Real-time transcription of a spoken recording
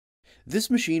This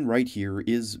machine right here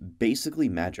is basically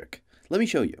magic. Let me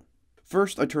show you.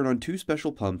 First, I turn on two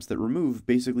special pumps that remove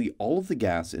basically all of the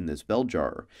gas in this bell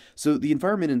jar, so the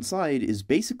environment inside is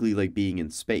basically like being in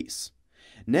space.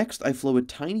 Next, I flow a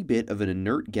tiny bit of an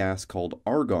inert gas called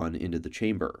argon into the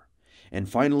chamber. And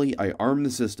finally, I arm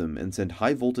the system and send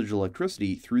high voltage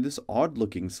electricity through this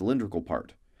odd-looking cylindrical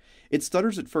part. It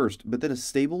stutters at first, but then a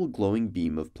stable glowing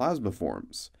beam of plasma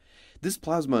forms. This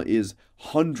plasma is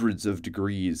hundreds of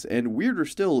degrees, and weirder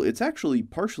still, it's actually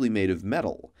partially made of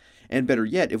metal. And better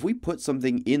yet, if we put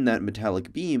something in that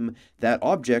metallic beam, that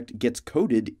object gets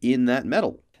coated in that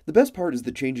metal. The best part is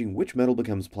that changing which metal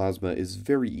becomes plasma is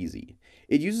very easy.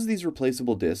 It uses these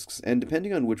replaceable discs, and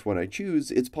depending on which one I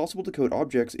choose, it's possible to coat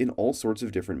objects in all sorts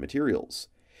of different materials.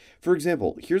 For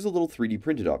example, here's a little 3D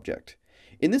printed object.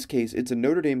 In this case, it's a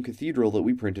Notre Dame cathedral that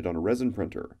we printed on a resin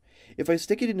printer. If I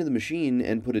stick it into the machine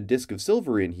and put a disc of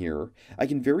silver in here, I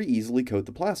can very easily coat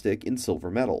the plastic in silver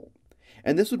metal.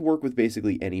 And this would work with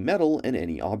basically any metal and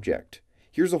any object.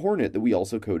 Here's a hornet that we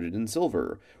also coated in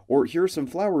silver, or here are some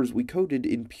flowers we coated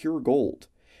in pure gold.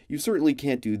 You certainly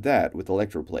can't do that with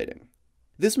electroplating.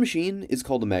 This machine is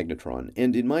called a magnetron,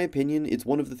 and in my opinion, it's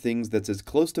one of the things that's as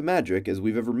close to magic as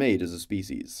we've ever made as a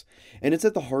species. And it's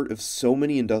at the heart of so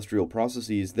many industrial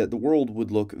processes that the world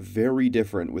would look very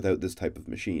different without this type of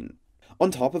machine. On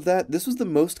top of that, this was the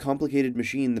most complicated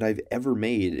machine that I've ever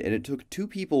made, and it took two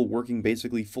people working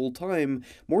basically full-time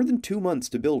more than 2 months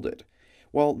to build it.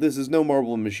 While this is no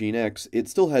Marble Machine X, it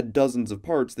still had dozens of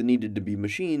parts that needed to be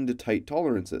machined to tight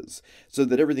tolerances, so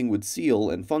that everything would seal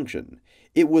and function.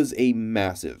 It was a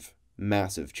massive,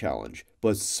 massive challenge,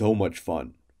 but so much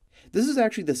fun. This is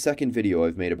actually the second video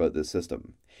I've made about this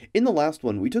system. In the last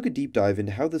one, we took a deep dive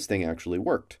into how this thing actually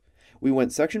worked. We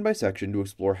went section by section to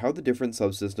explore how the different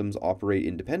subsystems operate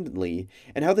independently,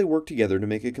 and how they work together to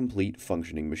make a complete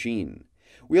functioning machine.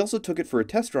 We also took it for a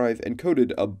test drive and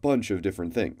coded a bunch of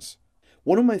different things.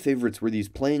 One of my favorites were these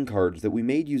playing cards that we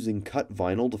made using cut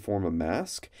vinyl to form a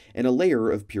mask and a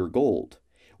layer of pure gold.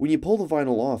 When you pull the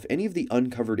vinyl off, any of the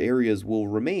uncovered areas will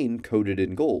remain coated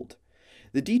in gold.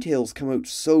 The details come out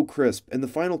so crisp, and the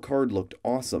final card looked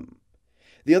awesome.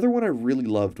 The other one I really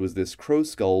loved was this crow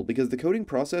skull because the coating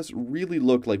process really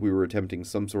looked like we were attempting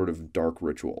some sort of dark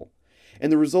ritual.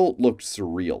 And the result looked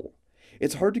surreal.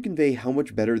 It's hard to convey how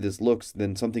much better this looks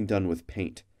than something done with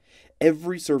paint.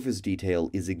 Every surface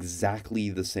detail is exactly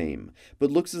the same,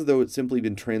 but looks as though it's simply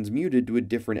been transmuted to a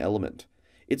different element.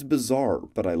 It's bizarre,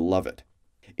 but I love it.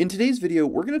 In today's video,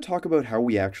 we're going to talk about how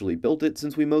we actually built it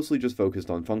since we mostly just focused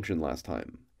on function last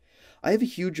time. I have a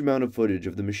huge amount of footage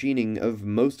of the machining of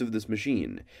most of this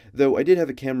machine, though I did have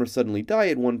a camera suddenly die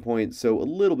at one point, so a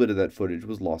little bit of that footage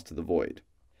was lost to the void.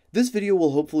 This video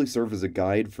will hopefully serve as a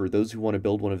guide for those who want to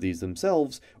build one of these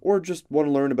themselves, or just want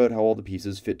to learn about how all the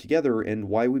pieces fit together and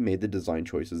why we made the design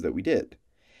choices that we did.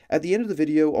 At the end of the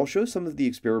video, I'll show some of the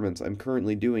experiments I'm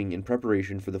currently doing in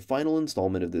preparation for the final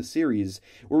installment of this series,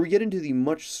 where we get into the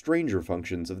much stranger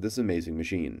functions of this amazing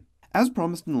machine. As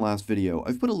promised in the last video,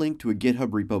 I've put a link to a GitHub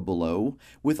repo below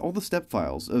with all the step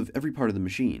files of every part of the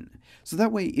machine, so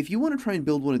that way if you want to try and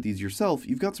build one of these yourself,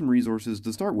 you've got some resources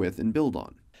to start with and build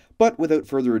on. But without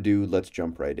further ado, let's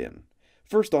jump right in.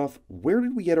 First off, where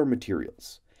did we get our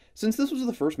materials? Since this was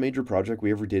the first major project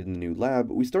we ever did in the new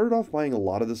lab, we started off buying a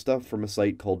lot of the stuff from a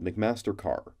site called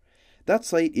McMaster-Carr. That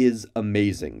site is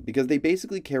amazing, because they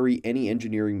basically carry any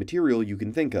engineering material you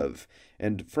can think of,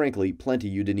 and frankly, plenty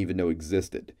you didn't even know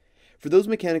existed. For those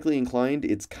mechanically inclined,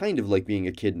 it's kind of like being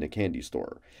a kid in a candy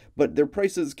store, but their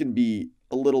prices can be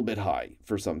a little bit high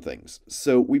for some things,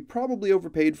 so we probably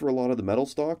overpaid for a lot of the metal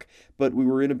stock, but we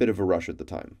were in a bit of a rush at the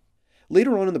time.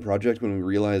 Later on in the project, when we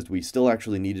realized we still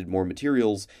actually needed more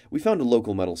materials, we found a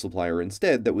local metal supplier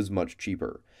instead that was much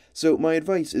cheaper. So my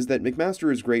advice is that McMaster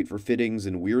is great for fittings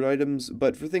and weird items,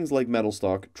 but for things like metal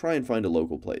stock, try and find a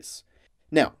local place.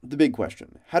 Now, the big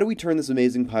question: how do we turn this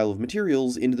amazing pile of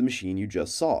materials into the machine you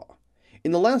just saw?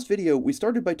 In the last video, we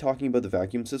started by talking about the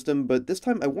vacuum system, but this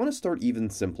time I want to start even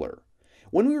simpler.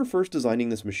 When we were first designing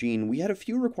this machine, we had a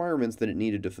few requirements that it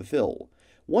needed to fulfill.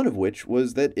 One of which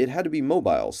was that it had to be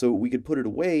mobile, so we could put it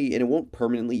away and it won't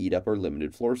permanently eat up our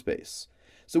limited floor space.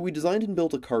 So we designed and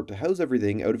built a cart to house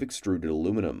everything out of extruded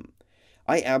aluminum.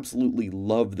 I absolutely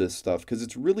love this stuff because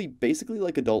it's really basically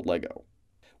like adult Lego.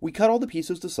 We cut all the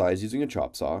pieces to size using a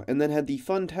chop saw, and then had the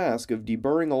fun task of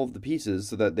deburring all of the pieces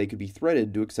so that they could be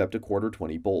threaded to accept a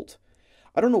 1/4-20 bolt.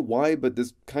 I don't know why, but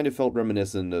this kind of felt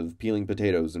reminiscent of peeling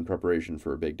potatoes in preparation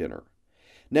for a big dinner.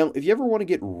 Now, if you ever want to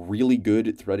get really good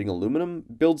at threading aluminum,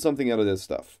 build something out of this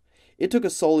stuff. It took a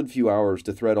solid few hours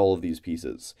to thread all of these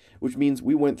pieces, which means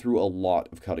we went through a lot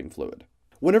of cutting fluid.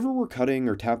 Whenever we're cutting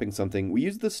or tapping something, we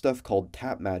use this stuff called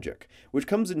Tap Magic, which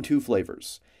comes in two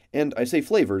flavors. And I say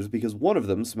flavors because one of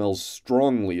them smells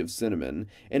strongly of cinnamon,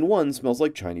 and one smells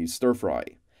like Chinese stir-fry.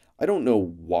 I don't know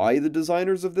why the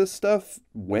designers of this stuff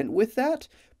went with that,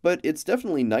 but it's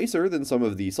definitely nicer than some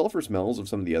of the sulfur smells of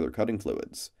some of the other cutting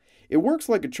fluids. It works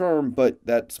like a charm, but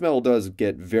that smell does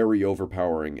get very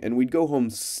overpowering, and we'd go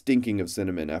home stinking of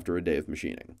cinnamon after a day of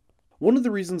machining. One of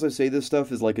the reasons I say this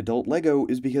stuff is like adult Lego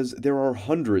is because there are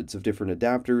hundreds of different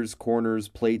adapters, corners,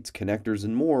 plates, connectors,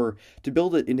 and more to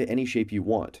build it into any shape you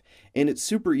want, and it's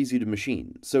super easy to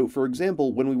machine. So for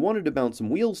example, when we wanted to mount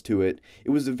some wheels to it, it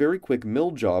was a very quick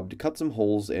mill job to cut some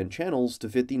holes and channels to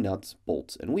fit the nuts,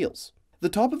 bolts, and wheels. The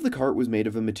top of the cart was made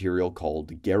of a material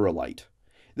called Garolite.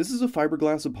 This is a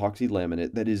fiberglass epoxy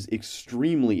laminate that is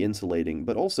extremely insulating,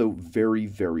 but also very,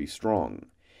 very strong.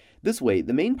 This way,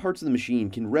 the main parts of the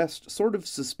machine can rest sort of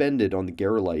suspended on the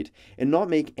Garolite and not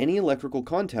make any electrical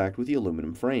contact with the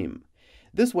aluminum frame.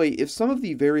 This way, if some of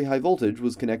the very high voltage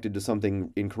was connected to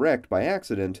something incorrect by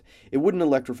accident, it wouldn't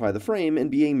electrify the frame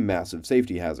and be a massive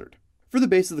safety hazard. For the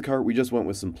base of the cart, we just went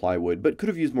with some plywood, but could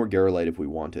have used more Garolite if we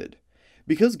wanted.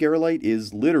 Because Garolite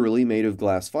is literally made of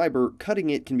glass fiber, cutting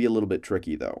it can be a little bit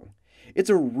tricky though. It's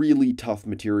a really tough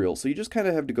material, so you just kind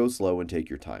of have to go slow and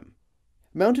take your time.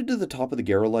 Mounted to the top of the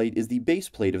Garolite is the base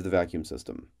plate of the vacuum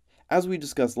system. As we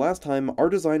discussed last time, our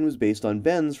design was based on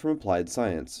Ben's from Applied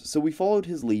Science, so we followed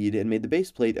his lead and made the base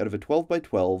plate out of a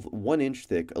 12x12, 1-inch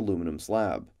thick aluminum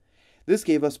slab. This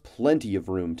gave us plenty of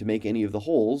room to make any of the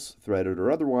holes, threaded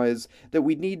or otherwise, that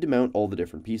we'd need to mount all the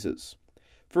different pieces.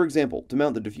 For example, to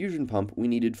mount the diffusion pump, we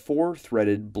needed 4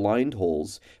 threaded blind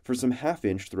holes for some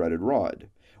 1/2-inch threaded rod.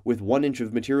 With 1 inch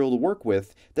of material to work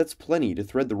with, that's plenty to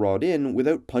thread the rod in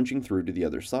without punching through to the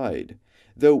other side.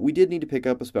 Though we did need to pick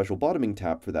up a special bottoming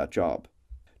tap for that job.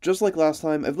 Just like last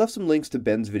time, I've left some links to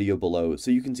Ben's video below so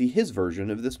you can see his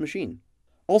version of this machine.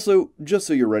 Also, just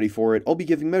so you're ready for it, I'll be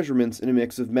giving measurements in a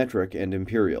mix of metric and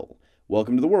imperial.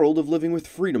 Welcome to the world of living with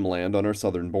Freedom Land on our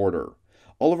southern border.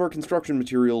 All of our construction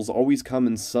materials always come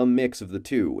in some mix of the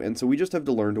two, and so we just have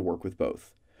to learn to work with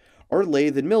both. Our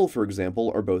lathe and mill, for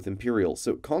example, are both imperial,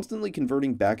 so constantly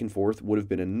converting back and forth would have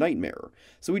been a nightmare,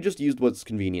 so we just used what's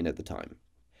convenient at the time.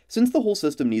 Since the whole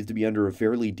system needs to be under a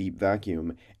fairly deep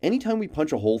vacuum, anytime we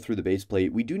punch a hole through the base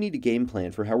plate, we do need a game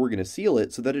plan for how we're going to seal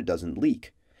it so that it doesn't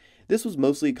leak. This was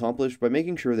mostly accomplished by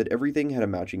making sure that everything had a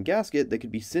matching gasket that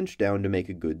could be cinched down to make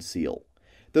a good seal.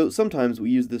 Though sometimes we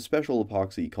use this special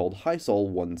epoxy called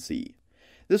Hysol 1C.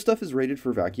 This stuff is rated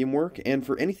for vacuum work, and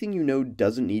for anything you know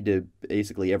doesn't need to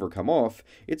basically ever come off,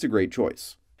 it's a great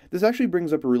choice. This actually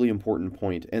brings up a really important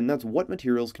point, and that's what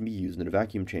materials can be used in a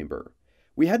vacuum chamber.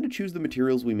 We had to choose the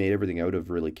materials we made everything out of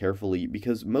really carefully,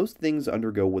 because most things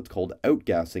undergo what's called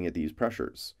outgassing at these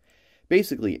pressures.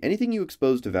 Basically, anything you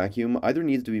expose to vacuum either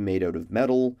needs to be made out of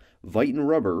metal, Viton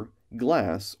rubber,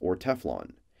 glass, or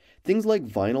Teflon. Things like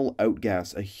vinyl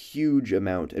outgas a huge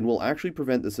amount and will actually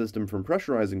prevent the system from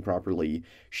pressurizing properly,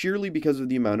 sheerly because of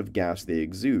the amount of gas they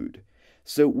exude.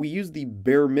 So we used the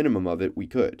bare minimum of it we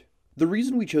could. The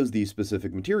reason we chose these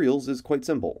specific materials is quite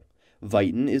simple.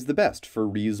 Viton is the best for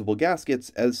reusable gaskets,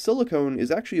 as silicone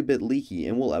is actually a bit leaky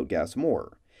and will outgas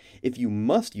more. If you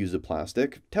must use a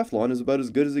plastic, Teflon is about as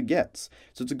good as it gets,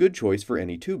 so it's a good choice for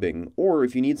any tubing, or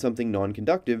if you need something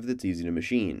non-conductive that's easy to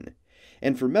machine.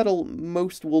 And for metal,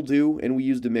 most will do, and we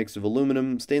used a mix of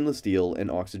aluminum, stainless steel, and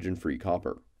oxygen-free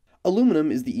copper.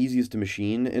 Aluminum is the easiest to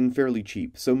machine and fairly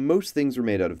cheap, so most things are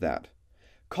made out of that.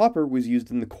 Copper was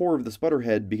used in the core of the Sputter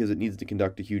Head because it needs to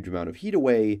conduct a huge amount of heat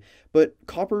away, but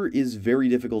copper is very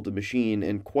difficult to machine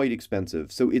and quite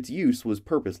expensive, so its use was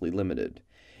purposely limited.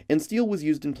 And steel was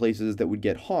used in places that would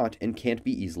get hot and can't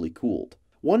be easily cooled.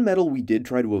 One metal we did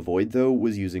try to avoid, though,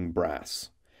 was using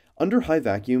brass. Under high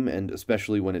vacuum, and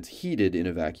especially when it's heated in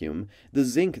a vacuum, the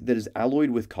zinc that is alloyed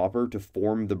with copper to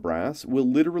form the brass will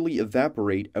literally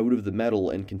evaporate out of the metal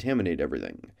and contaminate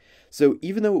everything. So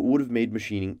even though it would have made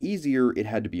machining easier, it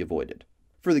had to be avoided.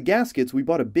 For the gaskets, we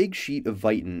bought a big sheet of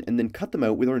Viton and then cut them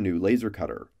out with our new laser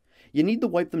cutter. You need to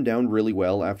wipe them down really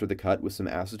well after the cut with some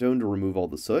acetone to remove all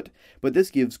the soot, but this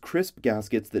gives crisp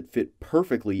gaskets that fit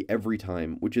perfectly every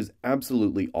time, which is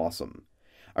absolutely awesome.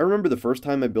 I remember the first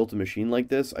time I built a machine like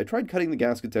this, I tried cutting the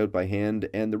gaskets out by hand,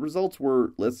 and the results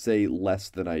were, let's say, less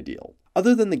than ideal.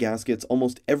 Other than the gaskets,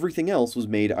 almost everything else was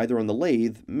made either on the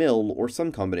lathe, mill, or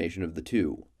some combination of the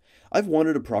two. I've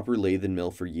wanted a proper lathe and mill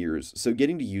for years, so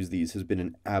getting to use these has been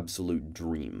an absolute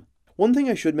dream. One thing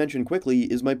I should mention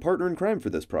quickly is my partner in crime for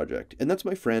this project, and that's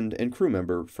my friend and crew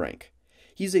member, Frank.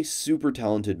 He's a super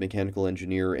talented mechanical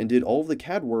engineer and did all of the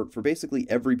CAD work for basically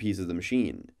every piece of the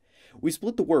machine. We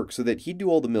split the work so that he'd do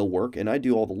all the mill work and I'd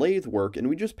do all the lathe work, and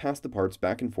we just passed the parts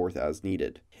back and forth as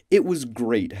needed. It was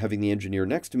great having the engineer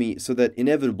next to me so that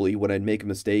inevitably when I'd make a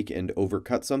mistake and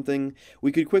overcut something,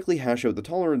 we could quickly hash out the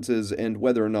tolerances and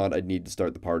whether or not I'd need to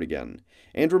start the part again.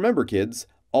 And remember kids,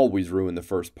 always ruin the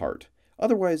first part.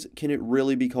 Otherwise, can it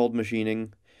really be called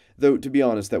machining? Though, to be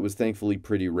honest, that was thankfully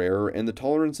pretty rare, and the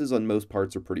tolerances on most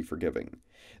parts are pretty forgiving.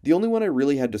 The only one I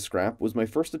really had to scrap was my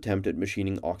first attempt at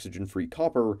machining oxygen-free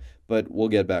copper, but we'll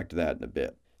get back to that in a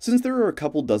bit. Since there are a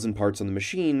couple dozen parts on the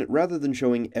machine, rather than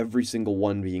showing every single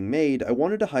one being made, I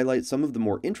wanted to highlight some of the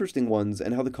more interesting ones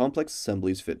and how the complex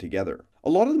assemblies fit together.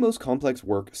 A lot of the most complex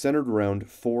work centered around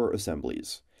 4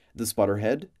 assemblies: the Sputter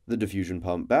Head, the diffusion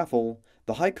pump Baffle,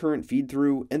 the high current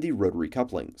feed-through, and the rotary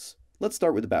couplings. Let's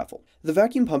start with the Baffle. The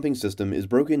vacuum pumping system is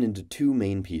broken into 2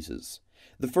 main pieces.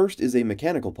 The first is a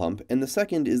mechanical pump, and the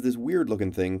second is this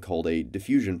weird-looking thing called a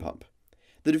diffusion pump.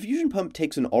 The diffusion pump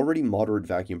takes an already moderate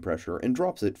vacuum pressure and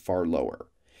drops it far lower.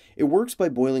 It works by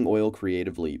boiling oil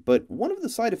creatively, but one of the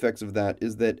side effects of that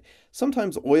is that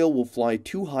sometimes oil will fly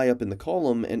too high up in the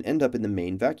column and end up in the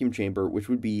main vacuum chamber, which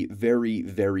would be very,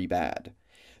 very bad.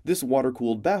 This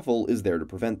water-cooled Baffle is there to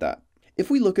prevent that. If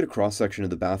we look at a cross-section of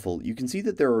the Baffle, you can see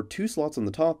that there are 2 slots on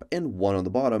the top and 1 on the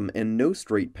bottom, and no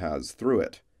straight paths through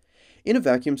it. In a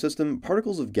vacuum system,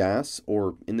 particles of gas,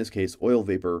 or in this case oil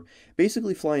vapor,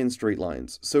 basically fly in straight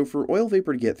lines, so for oil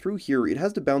vapor to get through here, it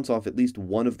has to bounce off at least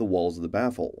one of the walls of the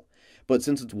Baffle. But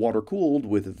since it's water-cooled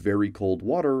with very cold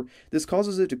water, this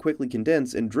causes it to quickly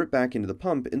condense and drip back into the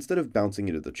pump instead of bouncing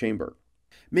into the chamber.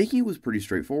 Making it was pretty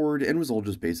straightforward and was all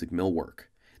just basic millwork.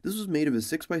 This was made of a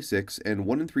 6x6 and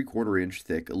 1 3/4 inch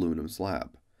thick aluminum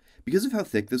slab. Because of how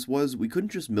thick this was, we couldn't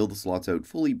just mill the slots out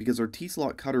fully because our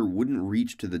T-slot cutter wouldn't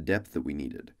reach to the depth that we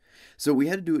needed. So we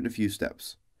had to do it in a few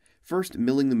steps. First,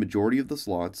 milling the majority of the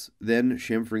slots, then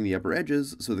chamfering the upper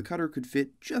edges so the cutter could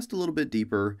fit just a little bit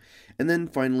deeper, and then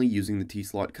finally using the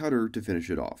T-slot cutter to finish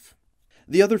it off.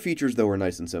 The other features though are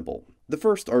nice and simple. The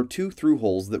first are 2 through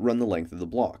holes that run the length of the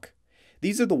block.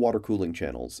 These are the water cooling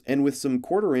channels, and with some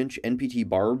 1/4 inch NPT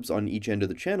barbs on each end of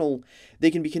the channel,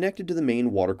 they can be connected to the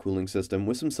main water cooling system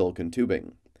with some silicone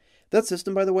tubing. That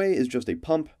system, by the way, is just a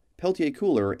pump, Peltier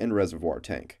cooler, and reservoir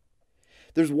tank.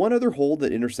 There's one other hole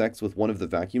that intersects with one of the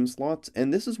vacuum slots,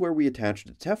 and this is where we attached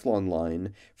a Teflon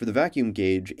line for the vacuum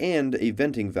gauge and a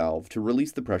venting valve to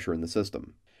release the pressure in the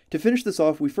system. To finish this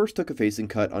off, we first took a facing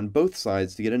cut on both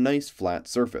sides to get a nice flat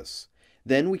surface.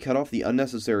 Then we cut off the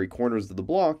unnecessary corners of the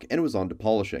block and it was on to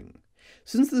polishing.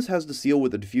 Since this has to seal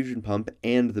with the diffusion pump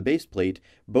and the base plate,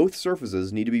 both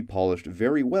surfaces need to be polished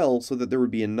very well so that there would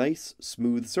be a nice,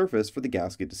 smooth surface for the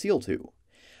gasket to seal to.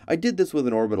 I did this with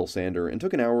an orbital sander and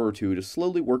took an hour or 2 to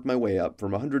slowly work my way up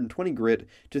from 120 grit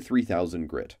to 3000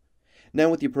 grit. Now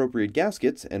with the appropriate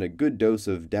gaskets and a good dose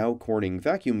of Dow Corning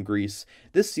vacuum grease,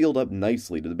 this sealed up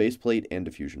nicely to the base plate and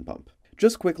diffusion pump.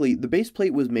 Just quickly, the base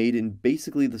plate was made in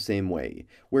basically the same way,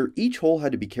 where each hole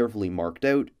had to be carefully marked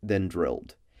out, then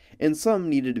drilled. And some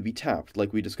needed to be tapped,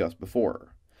 like we discussed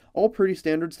before. All pretty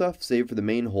standard stuff, save for the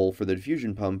main hole for the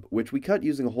diffusion pump, which we cut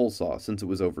using a hole saw since it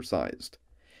was oversized.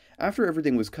 After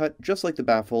everything was cut, just like the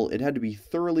Baffle, it had to be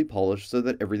thoroughly polished so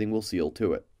that everything will seal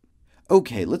to it.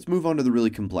 Okay, let's move on to the really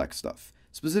complex stuff,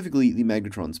 specifically the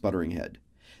Magnetron Sputtering Head.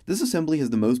 This assembly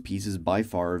has the most pieces by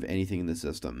far of anything in the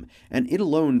system, and it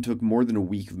alone took more than a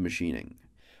week of machining.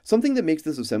 Something that makes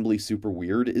this assembly super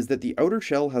weird is that the outer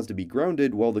shell has to be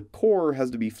grounded while the core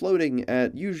has to be floating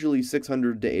at usually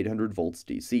 600 to 800 volts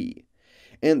DC.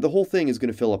 And the whole thing is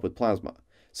going to fill up with plasma.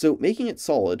 So making it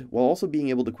solid, while also being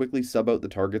able to quickly sub out the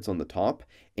targets on the top,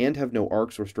 and have no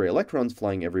arcs or stray electrons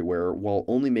flying everywhere while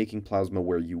only making plasma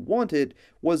where you want it,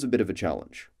 was a bit of a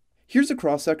challenge. Here's a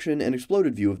cross-section and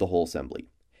exploded view of the whole assembly.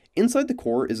 Inside the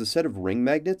core is a set of ring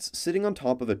magnets sitting on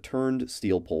top of a turned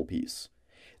steel pole piece.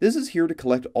 This is here to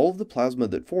collect all of the plasma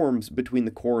that forms between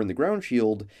the core and the ground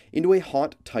shield into a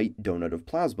hot, tight donut of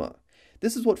plasma.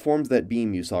 This is what forms that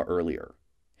beam you saw earlier.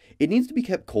 It needs to be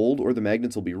kept cold or the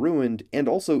magnets will be ruined, and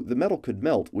also the metal could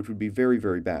melt, which would be very,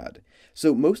 very bad.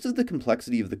 So most of the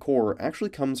complexity of the core actually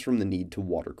comes from the need to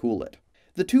water cool it.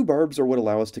 The 2 barbs are what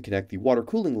allow us to connect the water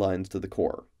cooling lines to the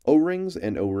core. O-rings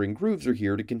and O-ring grooves are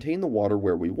here to contain the water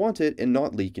where we want it and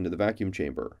not leak into the vacuum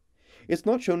chamber. It's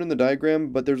not shown in the diagram,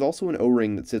 but there's also an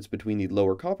O-ring that sits between the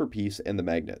lower copper piece and the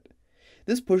magnet.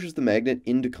 This pushes the magnet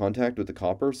into contact with the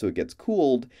copper so it gets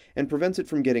cooled and prevents it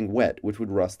from getting wet, which would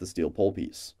rust the steel pole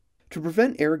piece. To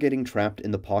prevent air getting trapped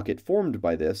in the pocket formed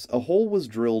by this, a hole was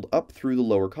drilled up through the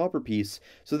lower copper piece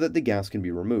so that the gas can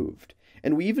be removed.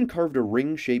 And we even carved a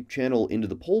ring-shaped channel into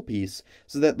the pole piece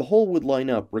so that the hole would line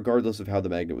up regardless of how the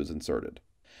magnet was inserted.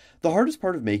 The hardest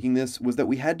part of making this was that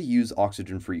we had to use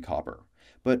oxygen-free copper.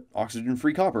 But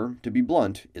oxygen-free copper, to be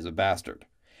blunt, is a bastard.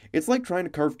 It's like trying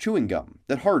to carve chewing gum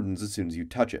that hardens as soon as you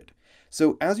touch it.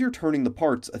 So as you're turning the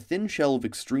parts, a thin shell of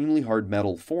extremely hard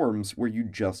metal forms where you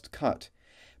just cut.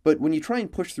 But when you try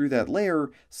and push through that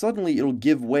layer, suddenly it'll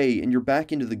give way and you're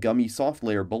back into the gummy soft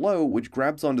layer below, which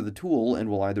grabs onto the tool and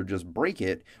will either just break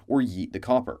it or yeet the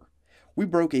copper. We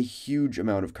broke a huge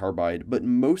amount of carbide, but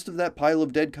most of that pile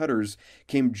of dead cutters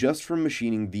came just from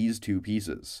machining these two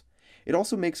pieces. It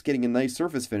also makes getting a nice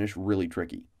surface finish really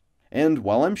tricky. And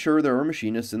while I'm sure there are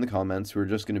machinists in the comments who are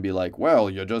just going to be like, well,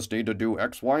 you just need to do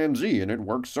X, Y, and Z and it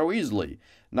works so easily.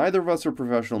 Neither of us are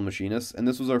professional machinists, and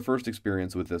this was our first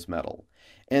experience with this metal.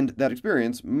 And that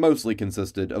experience mostly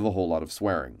consisted of a whole lot of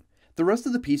swearing. The rest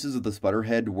of the pieces of the Sputter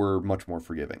Head were much more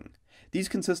forgiving. These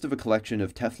consist of a collection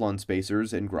of Teflon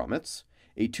spacers and grommets,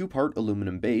 a two-part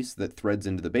aluminum base that threads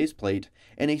into the base plate,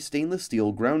 and a stainless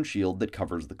steel ground shield that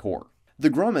covers the core. The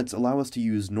grommets allow us to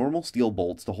use normal steel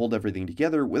bolts to hold everything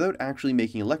together without actually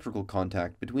making electrical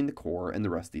contact between the core and the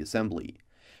rest of the assembly.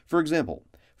 For example,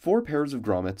 4 pairs of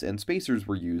grommets and spacers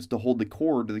were used to hold the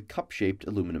core to the cup-shaped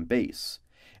aluminum base,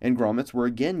 and grommets were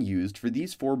again used for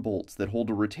these 4 bolts that hold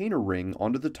a retainer ring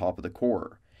onto the top of the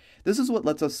core. This is what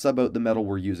lets us sub out the metal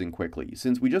we're using quickly,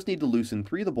 since we just need to loosen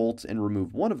 3 of the bolts and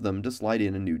remove one of them to slide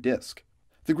in a new disc.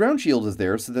 The ground shield is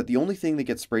there so that the only thing that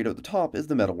gets sprayed out the top is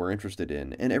the metal we're interested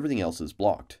in, and everything else is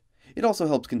blocked. It also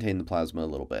helps contain the plasma a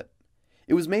little bit.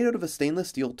 It was made out of a stainless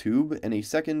steel tube and a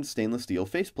second stainless steel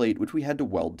faceplate which we had to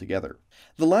weld together.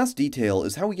 The last detail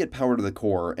is how we get power to the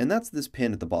core, and that's this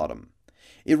pin at the bottom.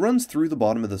 It runs through the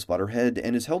bottom of the Sputter Head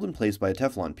and is held in place by a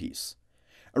Teflon piece.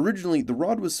 Originally, the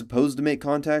rod was supposed to make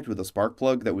contact with a spark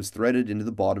plug that was threaded into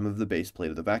the bottom of the base plate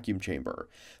of the vacuum chamber,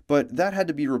 but that had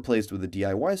to be replaced with a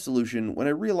DIY solution when I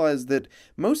realized that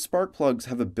most spark plugs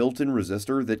have a built-in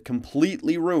resistor that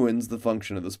completely ruins the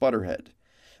function of the Sputter Head.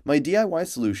 My DIY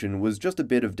solution was just a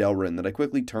bit of Delrin that I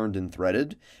quickly turned and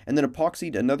threaded, and then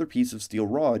epoxied another piece of steel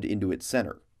rod into its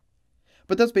center.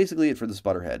 But that's basically it for the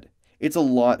Sputter Head. It's a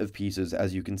lot of pieces,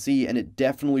 as you can see, and it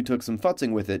definitely took some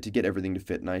futzing with it to get everything to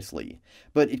fit nicely.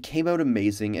 But it came out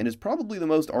amazing, and is probably the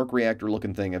most arc reactor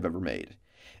looking thing I've ever made.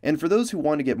 And for those who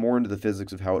want to get more into the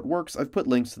physics of how it works, I've put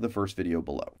links to the first video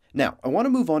below. Now, I want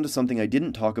to move on to something I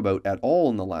didn't talk about at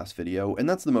all in the last video, and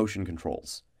that's the motion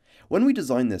controls. When we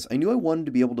designed this, I knew I wanted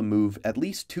to be able to move at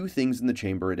least 2 things in the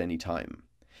chamber at any time.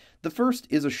 The first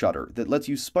is a shutter that lets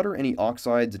you sputter any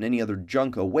oxides and any other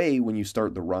junk away when you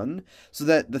start the run, so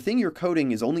that the thing you're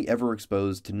coating is only ever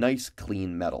exposed to nice,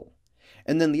 clean metal.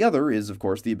 And then the other is, of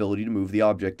course, the ability to move the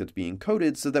object that's being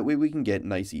coated so that way we can get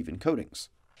nice, even coatings.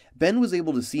 Ben was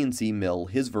able to CNC mill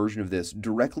his version of this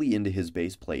directly into his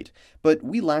base plate, but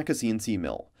we lack a CNC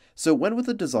mill, so went with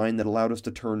a design that allowed us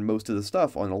to turn most of the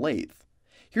stuff on a lathe.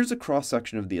 Here's a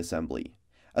cross-section of the assembly.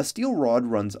 A steel rod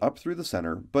runs up through the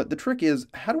center, but the trick is,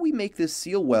 how do we make this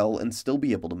seal well and still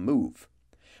be able to move?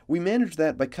 We managed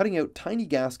that by cutting out tiny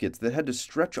gaskets that had to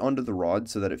stretch onto the rod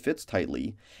so that it fits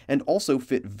tightly, and also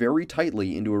fit very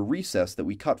tightly into a recess that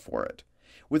we cut for it.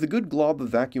 With a good glob of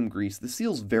vacuum grease, this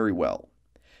seals very well.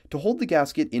 To hold the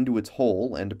gasket into its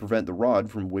hole and to prevent the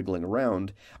rod from wiggling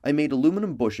around, I made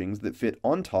aluminum bushings that fit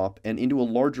on top and into a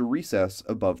larger recess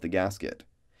above the gasket.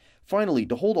 Finally,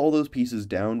 to hold all those pieces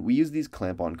down, we use these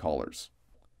clamp-on collars.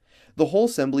 The whole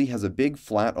assembly has a big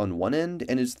flat on one end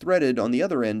and is threaded on the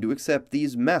other end to accept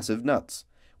these massive nuts,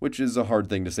 which is a hard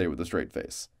thing to say with a straight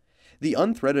face. The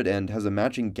unthreaded end has a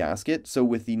matching gasket, so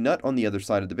with the nut on the other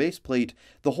side of the base plate,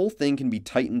 the whole thing can be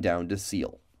tightened down to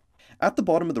seal. At the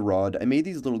bottom of the rod, I made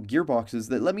these little gearboxes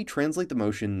that let me translate the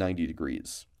motion 90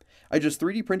 degrees. I just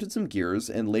 3D printed some gears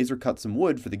and laser cut some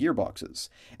wood for the gearboxes,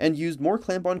 and used more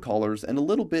clamp-on collars and a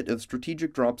little bit of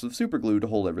strategic drops of superglue to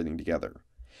hold everything together.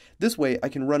 This way, I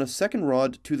can run a second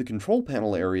rod to the control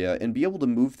panel area and be able to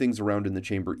move things around in the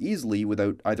chamber easily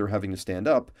without either having to stand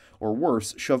up, or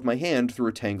worse, shove my hand through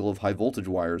a tangle of high voltage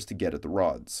wires to get at the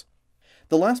rods.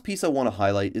 The last piece I want to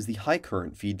highlight is the high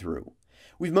current feed-through.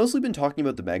 We've mostly been talking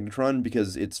about the Magnetron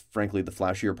because it's frankly the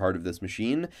flashier part of this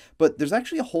machine, but there's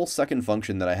actually a whole second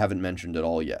function that I haven't mentioned at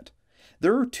all yet.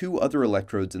 There are 2 other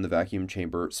electrodes in the vacuum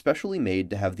chamber specially made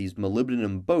to have these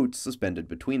molybdenum boats suspended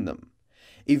between them.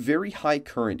 A very high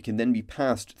current can then be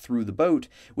passed through the boat,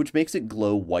 which makes it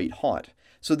glow white hot,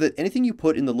 so that anything you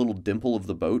put in the little dimple of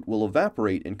the boat will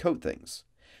evaporate and coat things.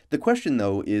 The question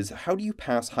though is, how do you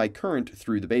pass high current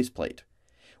through the base plate?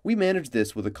 We managed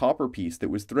this with a copper piece that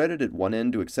was threaded at one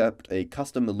end to accept a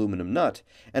custom aluminum nut,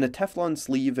 and a Teflon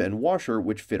sleeve and washer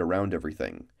which fit around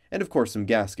everything, and of course some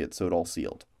gaskets so it all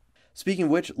sealed. Speaking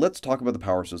of which, let's talk about the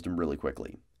power system really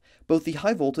quickly. Both the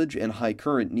high voltage and high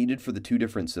current needed for the two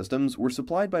different systems were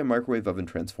supplied by microwave oven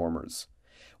transformers.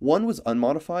 One was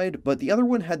unmodified, but the other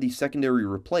one had the secondary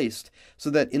replaced so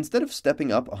that instead of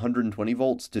stepping up 120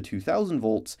 volts to 2000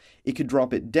 volts, it could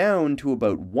drop it down to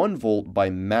about 1 volt by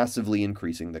massively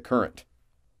increasing the current.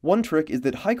 One trick is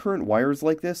that high current wires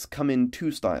like this come in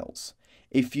two styles.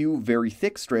 A few very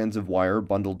thick strands of wire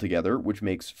bundled together, which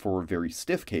makes for very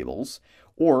stiff cables,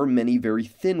 or many very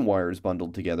thin wires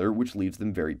bundled together, which leaves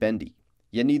them very bendy.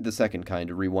 You need the second kind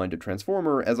to rewind a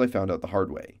transformer, as I found out the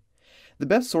hard way. The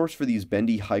best source for these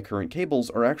bendy high current cables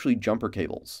are actually jumper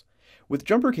cables. With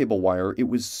jumper cable wire, it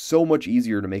was so much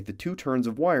easier to make the 2 turns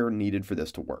of wire needed for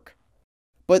this to work.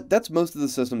 But that's most of the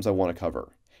systems I want to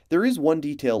cover. There is one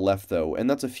detail left though, and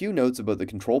that's a few notes about the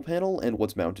control panel and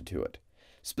what's mounted to it.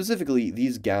 Specifically,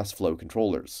 these gas flow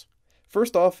controllers.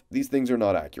 First off, these things are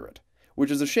not accurate, which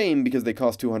is a shame because they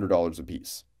cost $200 a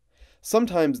piece.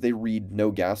 Sometimes they read no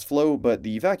gas flow, but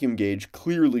the vacuum gauge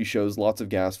clearly shows lots of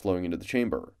gas flowing into the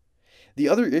chamber. The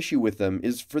other issue with them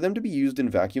is for them to be used in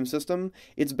vacuum system,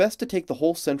 it's best to take the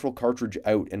whole central cartridge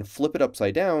out and flip it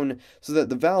upside down so that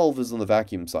the valve is on the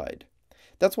vacuum side.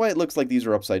 That's why it looks like these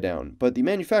are upside down, but the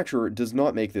manufacturer does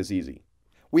not make this easy.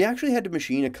 We actually had to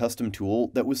machine a custom tool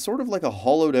that was sort of like a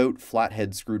hollowed out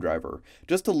flathead screwdriver,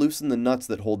 just to loosen the nuts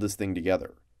that hold this thing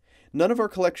together. None of our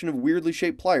collection of weirdly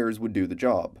shaped pliers would do the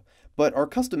job, but our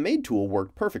custom made tool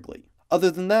worked perfectly.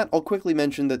 Other than that, I'll quickly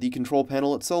mention that the control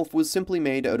panel itself was simply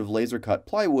made out of laser-cut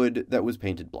plywood that was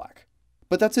painted black.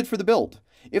 But that's it for the build.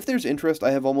 If there's interest,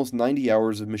 I have almost 90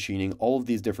 hours of machining all of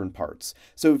these different parts,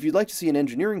 so if you'd like to see an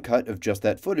engineering cut of just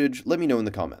that footage, let me know in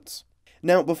the comments.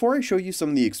 Now, before I show you some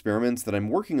of the experiments that I'm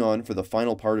working on for the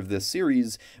final part of this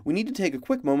series, we need to take a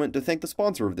quick moment to thank the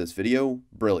sponsor of this video,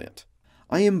 Brilliant.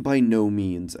 I am by no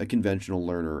means a conventional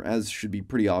learner, as should be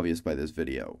pretty obvious by this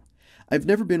video. I've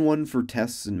never been one for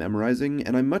tests and memorizing,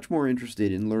 and I'm much more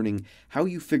interested in learning how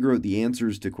you figure out the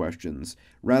answers to questions,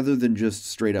 rather than just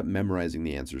straight up memorizing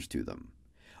the answers to them.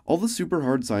 All the super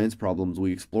hard science problems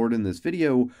we explored in this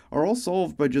video are all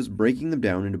solved by just breaking them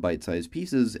down into bite-sized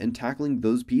pieces and tackling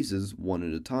those pieces one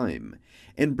at a time.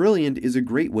 And Brilliant is a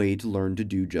great way to learn to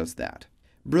do just that.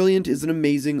 Brilliant is an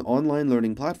amazing online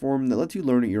learning platform that lets you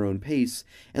learn at your own pace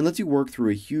and lets you work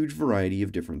through a huge variety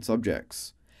of different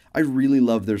subjects. I really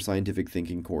love their scientific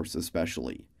thinking course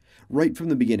especially. Right from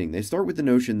the beginning, they start with the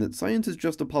notion that science is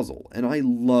just a puzzle, and I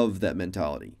love that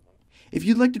mentality. If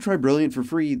you'd like to try Brilliant for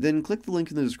free, then click the link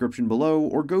in the description below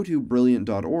or go to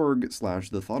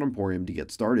brilliant.org/thethoughtemporium to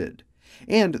get started.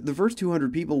 And the first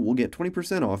 200 people will get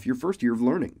 20% off your first year of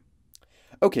learning.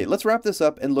 Okay, let's wrap this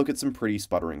up and look at some pretty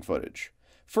sputtering footage.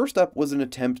 First up was an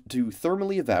attempt to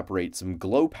thermally evaporate some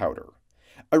glow powder.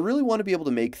 I really want to be able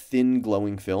to make thin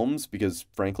glowing films because,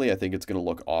 frankly, I think it's going to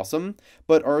look awesome,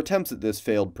 but our attempts at this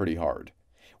failed pretty hard.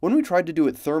 When we tried to do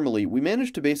it thermally, we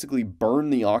managed to basically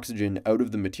burn the oxygen out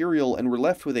of the material and were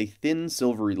left with a thin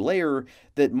silvery layer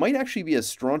that might actually be a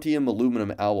strontium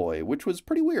aluminum alloy, which was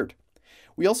pretty weird.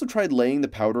 We also tried laying the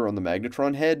powder on the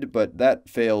magnetron head, but that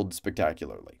failed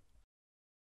spectacularly.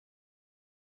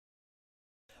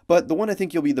 But the one I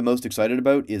think you'll be the most excited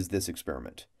about is this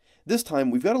experiment. This time,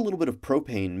 we've got a little bit of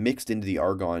propane mixed into the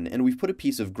argon, and we've put a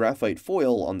piece of graphite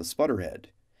foil on the sputter head.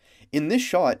 In this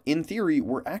shot, in theory,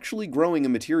 we're actually growing a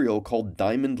material called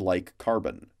diamond-like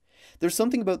carbon. There's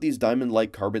something about these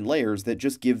diamond-like carbon layers that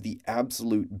just give the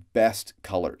absolute best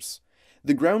colors.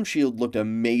 The ground shield looked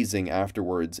amazing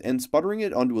afterwards, and sputtering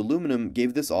it onto aluminum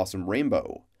gave this awesome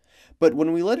rainbow. But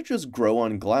when we let it just grow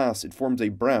on glass, it forms a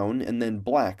brown and then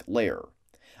black layer.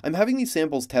 I'm having these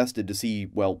samples tested to see,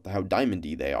 well, how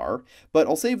diamondy they are, but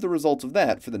I'll save the results of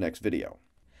that for the next video.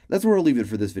 That's where I'll leave it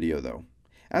for this video, though.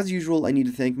 As usual, I need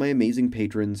to thank my amazing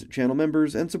patrons, channel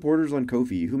members, and supporters on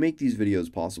Ko-fi who make these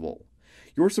videos possible.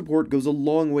 Your support goes a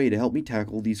long way to help me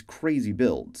tackle these crazy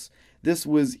builds. This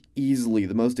was easily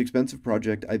the most expensive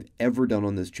project I've ever done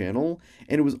on this channel,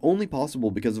 and it was only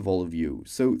possible because of all of you,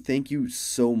 so thank you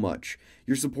so much.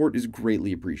 Your support is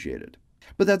greatly appreciated.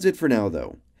 But that's it for now,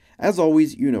 though. As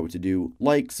always, you know what to do.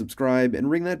 Like, subscribe, and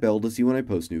ring that bell to see when I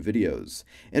post new videos.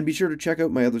 And be sure to check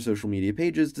out my other social media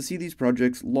pages to see these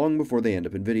projects long before they end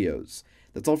up in videos.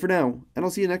 That's all for now, and I'll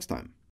see you next time.